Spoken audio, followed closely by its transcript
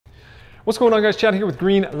What's going on, guys? Chad here with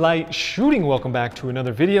Green Light Shooting. Welcome back to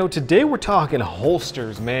another video. Today we're talking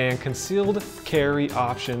holsters, man, concealed carry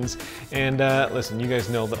options. And listen, you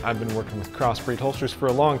guys know that I've been working with Crossbreed holsters for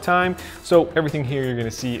a long time, so everything here you're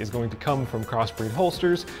gonna see is going to come from Crossbreed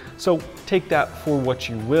holsters. So take that for what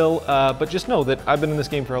you will, but just know that I've been in this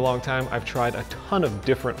game for a long time. I've tried a ton of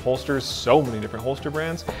different holsters, so many different holster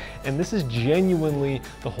brands, and this is genuinely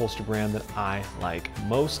the holster brand that I like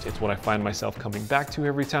most. It's what I find myself coming back to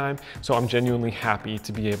every time. So I'm genuinely happy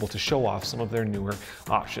to be able to show off some of their newer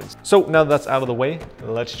options. So now that that's out of the way,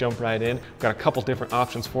 let's jump right in. We've got a couple different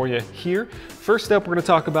options for you here. First up, we're gonna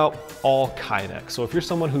talk about all Kydex. So if you're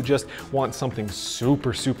someone who just wants something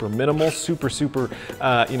super minimal, super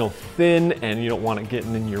thin, and you don't want it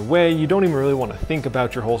getting in your way, you don't even really want to think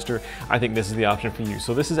about your holster, I think this is the option for you.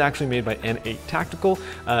 So this is actually made by N8 Tactical.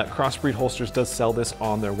 Crossbreed Holsters does sell this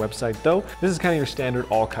on their website though. This is kind of your standard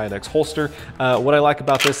all Kydex holster. What I like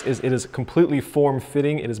about this is it is completely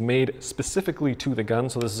form-fitting. It is made specifically to the gun.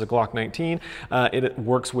 So this is a Glock 19. It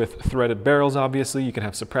works with threaded barrels, obviously. You can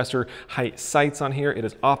have suppressor height sights on here. It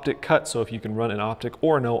is optic cut, so if you can run an optic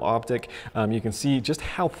or no optic, you can see just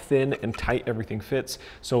how thin and tight everything fits.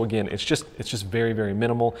 So again, it's just very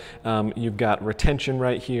minimal. You've got retention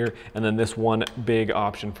right here, and then this one big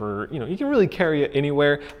option for, you can really carry it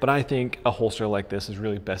anywhere, but I think a holster like this is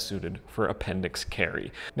really best suited for appendix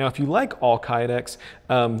carry. Now, if you like all Kydex,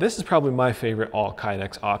 this is probably my favorite all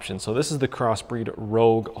Kydex option. So this is the Crossbreed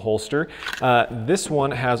Rogue holster. This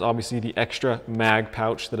one has obviously the extra mag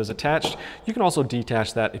pouch that is attached. You can also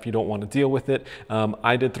detach that if you don't want to deal with it.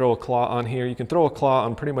 I did throw a claw on here. You can throw a claw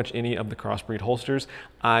on pretty much any of the Crossbreed holsters.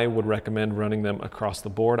 I would recommend running them across the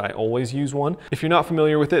board. I always use one. If you're not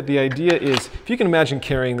familiar with it, the idea is, if you can imagine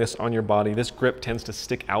carrying this on your body, this grip tends to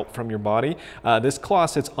stick out from your body. This claw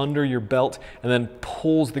sits under your belt and then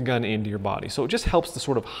pulls the gun into your body. So it just helps to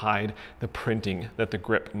sort of hide the printing that the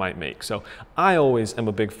grip might make. So I always am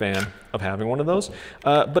a big fan of having one of those.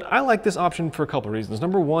 But I like this option for a couple of reasons.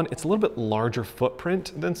 Number one, it's a little bit larger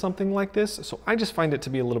footprint than something like this. So I just find it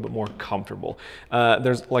to be a little bit more comfortable.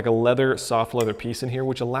 There's like a soft leather piece in here,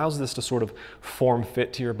 which allows this to sort of form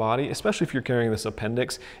fit to your body, especially if you're carrying this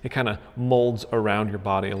appendix. It kind of molds around your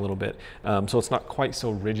body a little bit. So it's not quite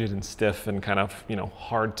so rigid and stiff and kind of,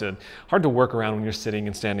 hard to work around when you're sitting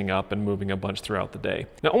and standing up and moving a bunch throughout the day.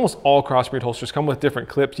 Now, almost all Crossbreed holsters come with different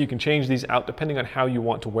clips. You can change these out depending on how you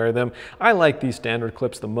want to wear them. I like these standard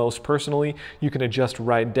clips the most personally. You can adjust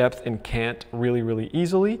ride depth and cant really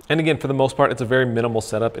easily. And again, for the most part, it's a very minimal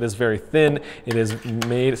setup. It is very thin. It is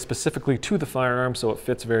made specifically to the firearm, so it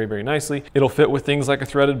fits very nicely. It'll fit with things like a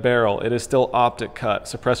threaded barrel. It is still optic cut,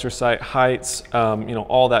 suppressor sight heights,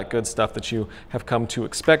 all that good stuff that you have come to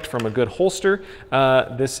expect from a good holster.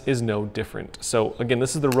 This is no different. So again,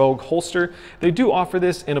 this is the Rogue holster. They do offer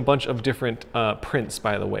this in a bunch of different prints,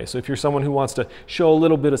 by the way. So if you're someone who wants to show a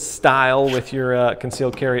little bit of style with your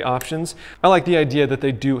concealed carry options, I like the idea that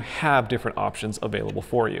they do have different options available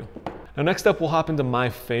for you. Now, next up, we'll hop into my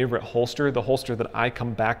favorite holster, the holster that I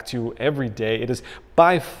come back to every day. It is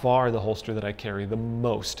by far the holster that I carry the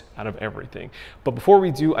most out of everything. But before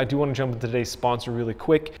we do, I do want to jump into today's sponsor really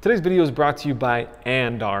quick. Today's video is brought to you by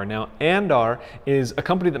Andar. Now, Andar is a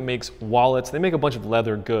company that makes wallets. They make a bunch of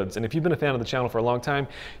leather goods. And if you've been a fan of the channel for a long time,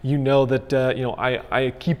 you know that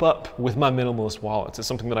I keep up with my minimalist wallets. It's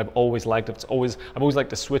something that I've always liked. I've always liked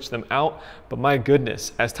to switch them out. But my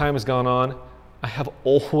goodness, as time has gone on, I have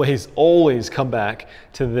always come back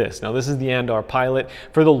to this. Now, this is the Andar Pilot.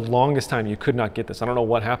 For the longest time, you could not get this. I don't know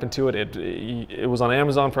what happened to it. It was on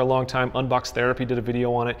Amazon for a long time. Unbox Therapy did a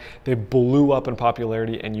video on it. They blew up in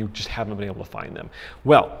popularity, and you just haven't been able to find them.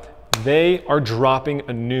 Well, they are dropping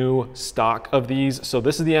a new stock of these. So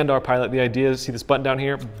this is the Andar Pilot. The idea is, see this button down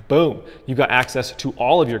here? Boom, you've got access to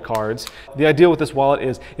all of your cards. The idea with this wallet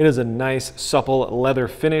is it is a nice, supple leather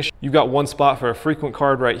finish. You've got one spot for a frequent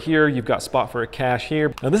card right here. You've got spot for a cash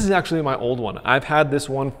here. Now, this is actually my old one. I've had this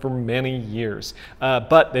one for many years,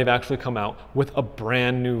 but they've actually come out with a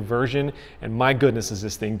brand new version, and my goodness, is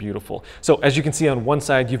this thing beautiful. So as you can see, on one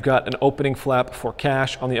side, you've got an opening flap for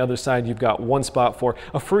cash. On the other side, you've got one spot for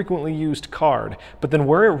a frequently used card. But then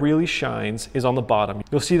where it really shines is on the bottom.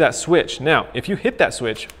 You'll see that switch. Now, if you hit that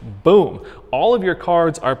switch, boom, all of your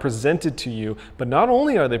cards are presented to you, but not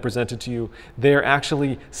only are they presented to you, they're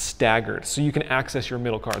actually staggered, so you can access your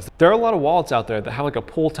middle cards. There are a lot of wallets out there that have like a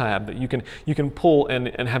pull tab that you can pull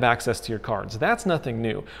and have access to your cards. That's nothing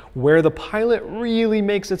new. Where the Pilot really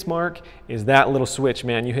makes its mark is that little switch,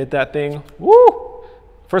 man. You hit that thing, woo!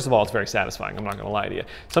 First of all, it's very satisfying. I'm not gonna lie to you.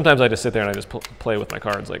 Sometimes I just sit there and I just play with my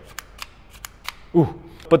cards like, ooh.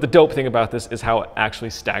 But the dope thing about this is how it actually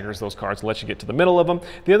staggers those cards, lets you get to the middle of them.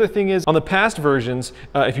 The other thing is, on the past versions,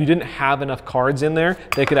 if you didn't have enough cards in there,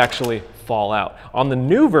 they could actually fall out. On the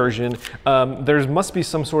new version, there must be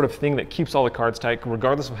some sort of thing that keeps all the cards tight.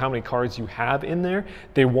 Regardless of how many cards you have in there,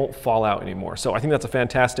 they won't fall out anymore. So I think that's a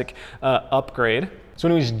fantastic upgrade. So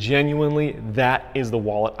anyways, genuinely, that is the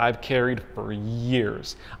wallet I've carried for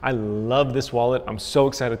years. I love this wallet. I'm so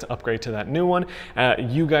excited to upgrade to that new one.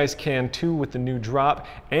 You guys can too with the new drop,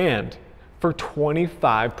 and for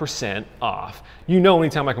 25% off. You know,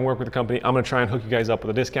 anytime I can work with a company, I'm gonna try and hook you guys up with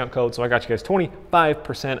a discount code. So I got you guys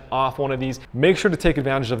 25% off one of these. Make sure to take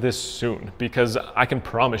advantage of this soon, because I can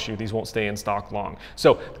promise you these won't stay in stock long.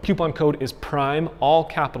 So the coupon code is PRIME, all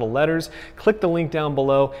capital letters. Click the link down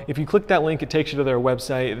below. If you click that link, it takes you to their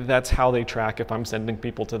website. That's how they track if I'm sending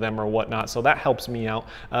people to them or whatnot. So that helps me out.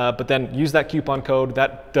 But then use that coupon code.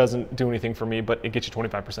 That doesn't do anything for me, but it gets you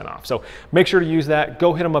 25% off. So make sure to use that.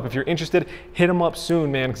 Go hit them up if you're interested. Hit them up soon,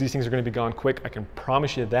 man, because these things are going to be gone quick. I can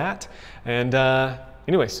promise you that. And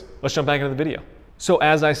anyways, let's jump back into the video. So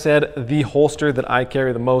as I said, the holster that I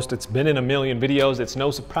carry the most, it's been in a million videos. It's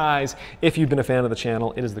no surprise if you've been a fan of the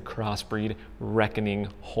channel. It is the Crossbreed Reckoning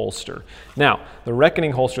holster. Now, the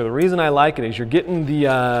Reckoning holster, the reason I like it is you're getting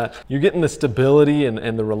the stability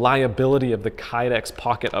and the reliability of the Kydex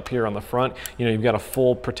pocket up here on the front. You know, you've got a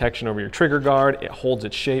full protection over your trigger guard. It holds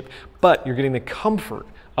its shape, but you're getting the comfort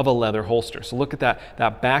of a leather holster. So look at that.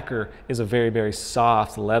 That backer is a very, very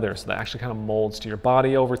soft leather. So that actually kind of molds to your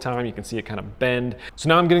body over time. You can see it kind of bend. So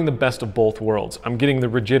now I'm getting the best of both worlds. I'm getting the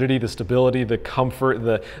rigidity, the stability, the comfort,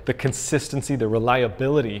 the consistency, the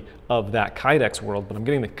reliability of that Kydex world, but I'm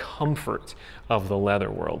getting the comfort of the leather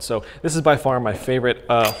world. So this is by far my favorite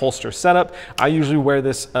holster setup. I usually wear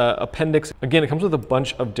this appendix. Again, it comes with a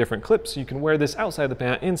bunch of different clips. So you can wear this outside the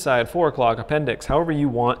pant, inside, 4 o'clock, appendix, however you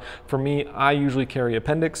want. For me, I usually carry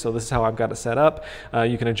appendix, so this is how I've got it set up.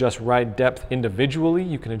 You can adjust ride depth individually.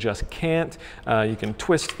 You can adjust cant. You can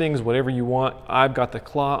twist things, whatever you want. I've got the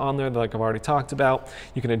claw on there, like I've already talked about.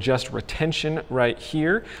 You can adjust retention right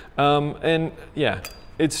here. And yeah,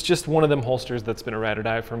 it's just one of them holsters that's been a ride or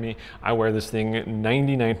die for me. I wear this thing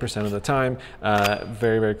 99% of the time.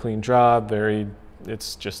 Very, very clean draw,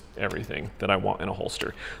 it's just everything that I want in a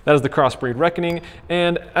holster. That is the Crossbreed Reckoning.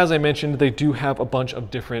 And as I mentioned, they do have a bunch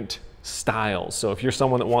of different styles. So if you're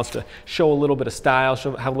someone that wants to show a little bit of style,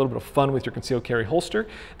 have a little bit of fun with your concealed carry holster,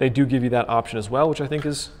 they do give you that option as well, which I think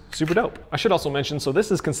is super dope. I should also mention, so this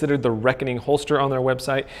is considered the Reckoning holster on their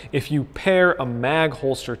website. If you pair a mag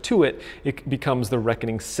holster to it, it becomes the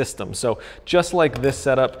Reckoning system. So just like this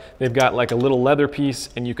setup, they've got like a little leather piece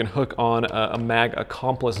and you can hook on a mag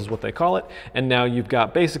accomplice is what they call it. And now you've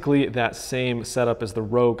got basically that same setup as the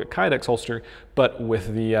Rogue Kydex holster, but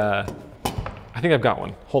with the, I think I've got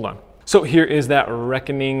one, hold on. So here is that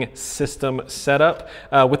Reckoning system setup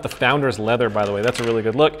with the Founders leather, by the way. That's a really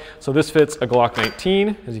good look. So this fits a Glock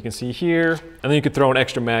 19, as you can see here, and then you could throw an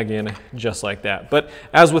extra mag in just like that. But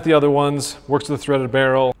as with the other ones, works with a threaded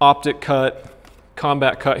barrel, optic cut,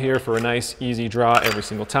 combat cut here for a nice, easy draw every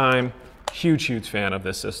single time. Huge, huge fan of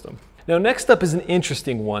this system. Now next up is an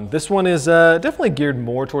interesting one. This one is definitely geared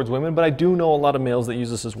more towards women, but I do know a lot of males that use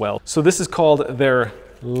this as well. So this is called their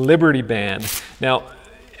Liberty Band. Now,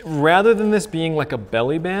 rather than this being like a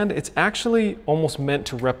belly band, it's actually almost meant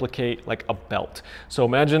to replicate like a belt. So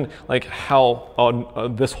imagine like how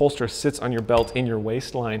this holster sits on your belt in your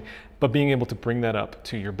waistline, but being able to bring that up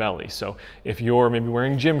to your belly. So if you're maybe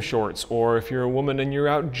wearing gym shorts, or if you're a woman and you're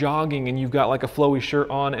out jogging and you've got like a flowy shirt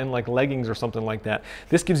on and like leggings or something like that,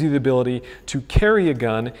 this gives you the ability to carry a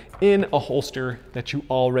gun in a holster that you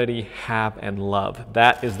already have and love.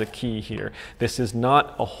 That is the key here. This is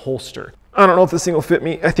not a holster. I don't know if this thing will fit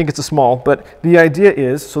me. I think it's a small, but the idea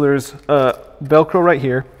is, so there's Velcro right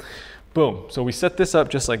here. Boom. So we set this up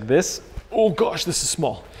just like this. Oh gosh, this is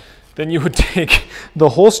small. Then you would take the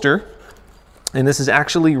holster, and this is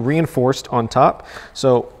actually reinforced on top.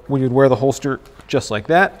 So we would wear the holster just like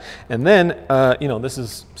that. And then, you know, this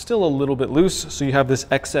is still a little bit loose. So you have this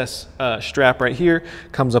excess strap right here,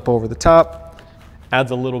 comes up over the top,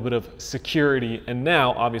 adds a little bit of security. And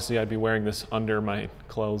now, obviously, I'd be wearing this under my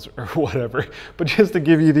clothes or whatever. But just to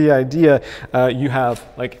give you the idea, you have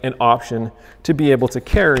like an option to be able to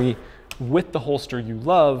carry with the holster you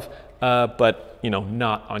love, but you know,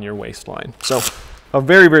 not on your waistline. So a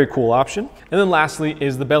very, very cool option. And then lastly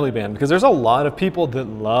is the belly band, because there's a lot of people that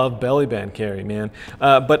love belly band carry, man.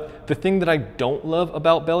 But the thing that I don't love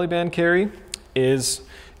about belly band carry is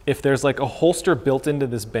if there's like a holster built into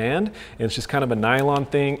this band and it's just kind of a nylon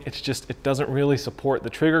thing, it doesn't really support the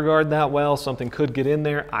trigger guard that well. Something could get in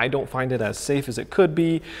there. I don't find it as safe as it could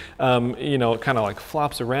be. You know, it kind of like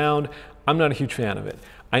flops around. I'm not a huge fan of it.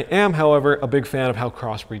 I am, however, a big fan of how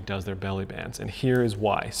Crossbreed does their belly bands, and here is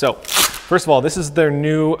why. So, first of all, this is their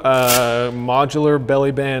new modular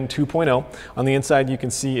belly band 2.0. On the inside, you can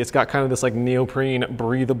see it's got kind of this like neoprene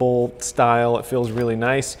breathable style. It feels really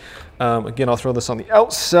nice. Again, I'll throw this on the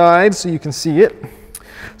outside so you can see it.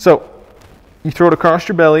 So, you throw it across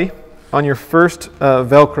your belly. On your first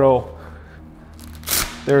Velcro,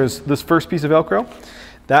 there's this first piece of Velcro.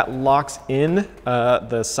 That locks in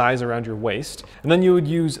the size around your waist. And then you would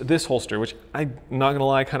use this holster, which I'm not gonna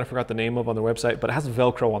lie, I kind of forgot the name of on their website, but it has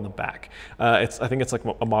Velcro on the back. I think it's like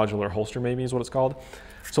a modular holster maybe is what it's called.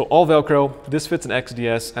 So all Velcro, this fits an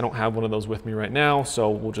XDS. I don't have one of those with me right now, so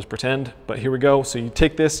we'll just pretend, but here we go. So you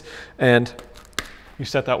take this and you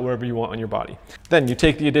set that wherever you want on your body. Then you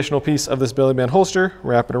take the additional piece of this belly band holster,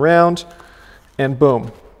 wrap it around, and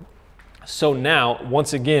boom. So now,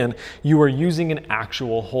 once again, you are using an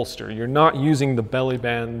actual holster. You're not using the belly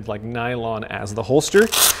band like nylon as the holster.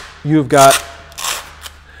 You've got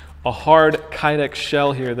a hard Kydex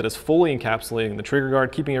shell here that is fully encapsulating the trigger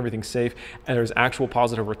guard, keeping everything safe, and there's actual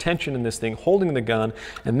positive retention in this thing holding the gun.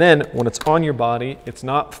 And then when it's on your body, it's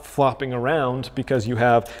not flopping around because you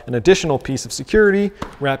have an additional piece of security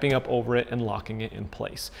wrapping up over it and locking it in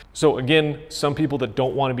place. So again, some people that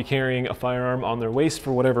don't want to be carrying a firearm on their waist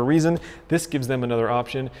for whatever reason, this gives them another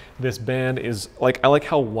option. This band is like, I like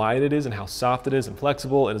how wide it is and how soft it is and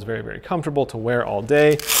flexible. It is very, very comfortable to wear all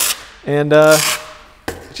day. And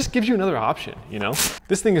it just gives you another option, you know?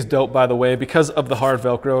 This thing is dope, by the way, because of the hard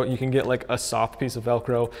Velcro. You can get like a soft piece of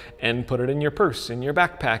Velcro and put it in your purse, in your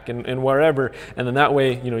backpack, and wherever. And then that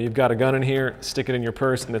way, you know, you've got a gun in here, stick it in your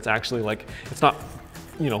purse, and it's actually like, it's not,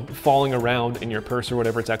 you know, falling around in your purse or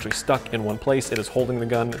whatever. It's actually stuck in one place. It is holding the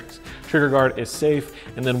gun. Its trigger guard is safe.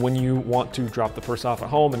 And then when you want to drop the purse off at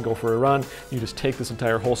home and go for a run, you just take this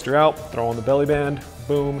entire holster out, throw on the belly band,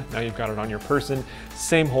 boom, now you've got it on your person.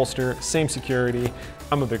 Same holster, same security.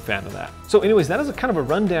 I'm a big fan of that. So anyways, that is a kind of a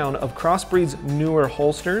rundown of Crossbreed's newer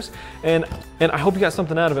holsters. And I hope you got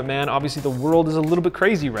something out of it, man. Obviously the world is a little bit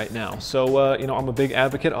crazy right now. So, you know, I'm a big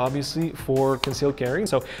advocate, obviously, for concealed carry.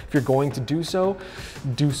 So if you're going to do so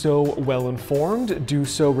well informed, do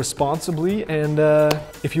so responsibly. And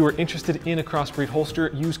if you are interested in a Crossbreed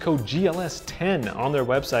holster, use code GLS10 on their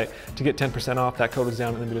website to get 10% off. That code is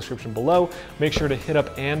down in the description below. Make sure to hit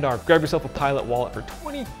up Andar, grab yourself a Pilot wallet for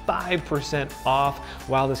 25% off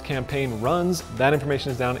while this campaign runs. That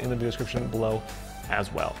information is down in the description below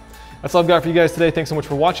as well. That's all I've got for you guys today. Thanks so much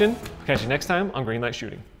for watching. Catch you next time on Greenlight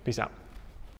Shooting. Peace out.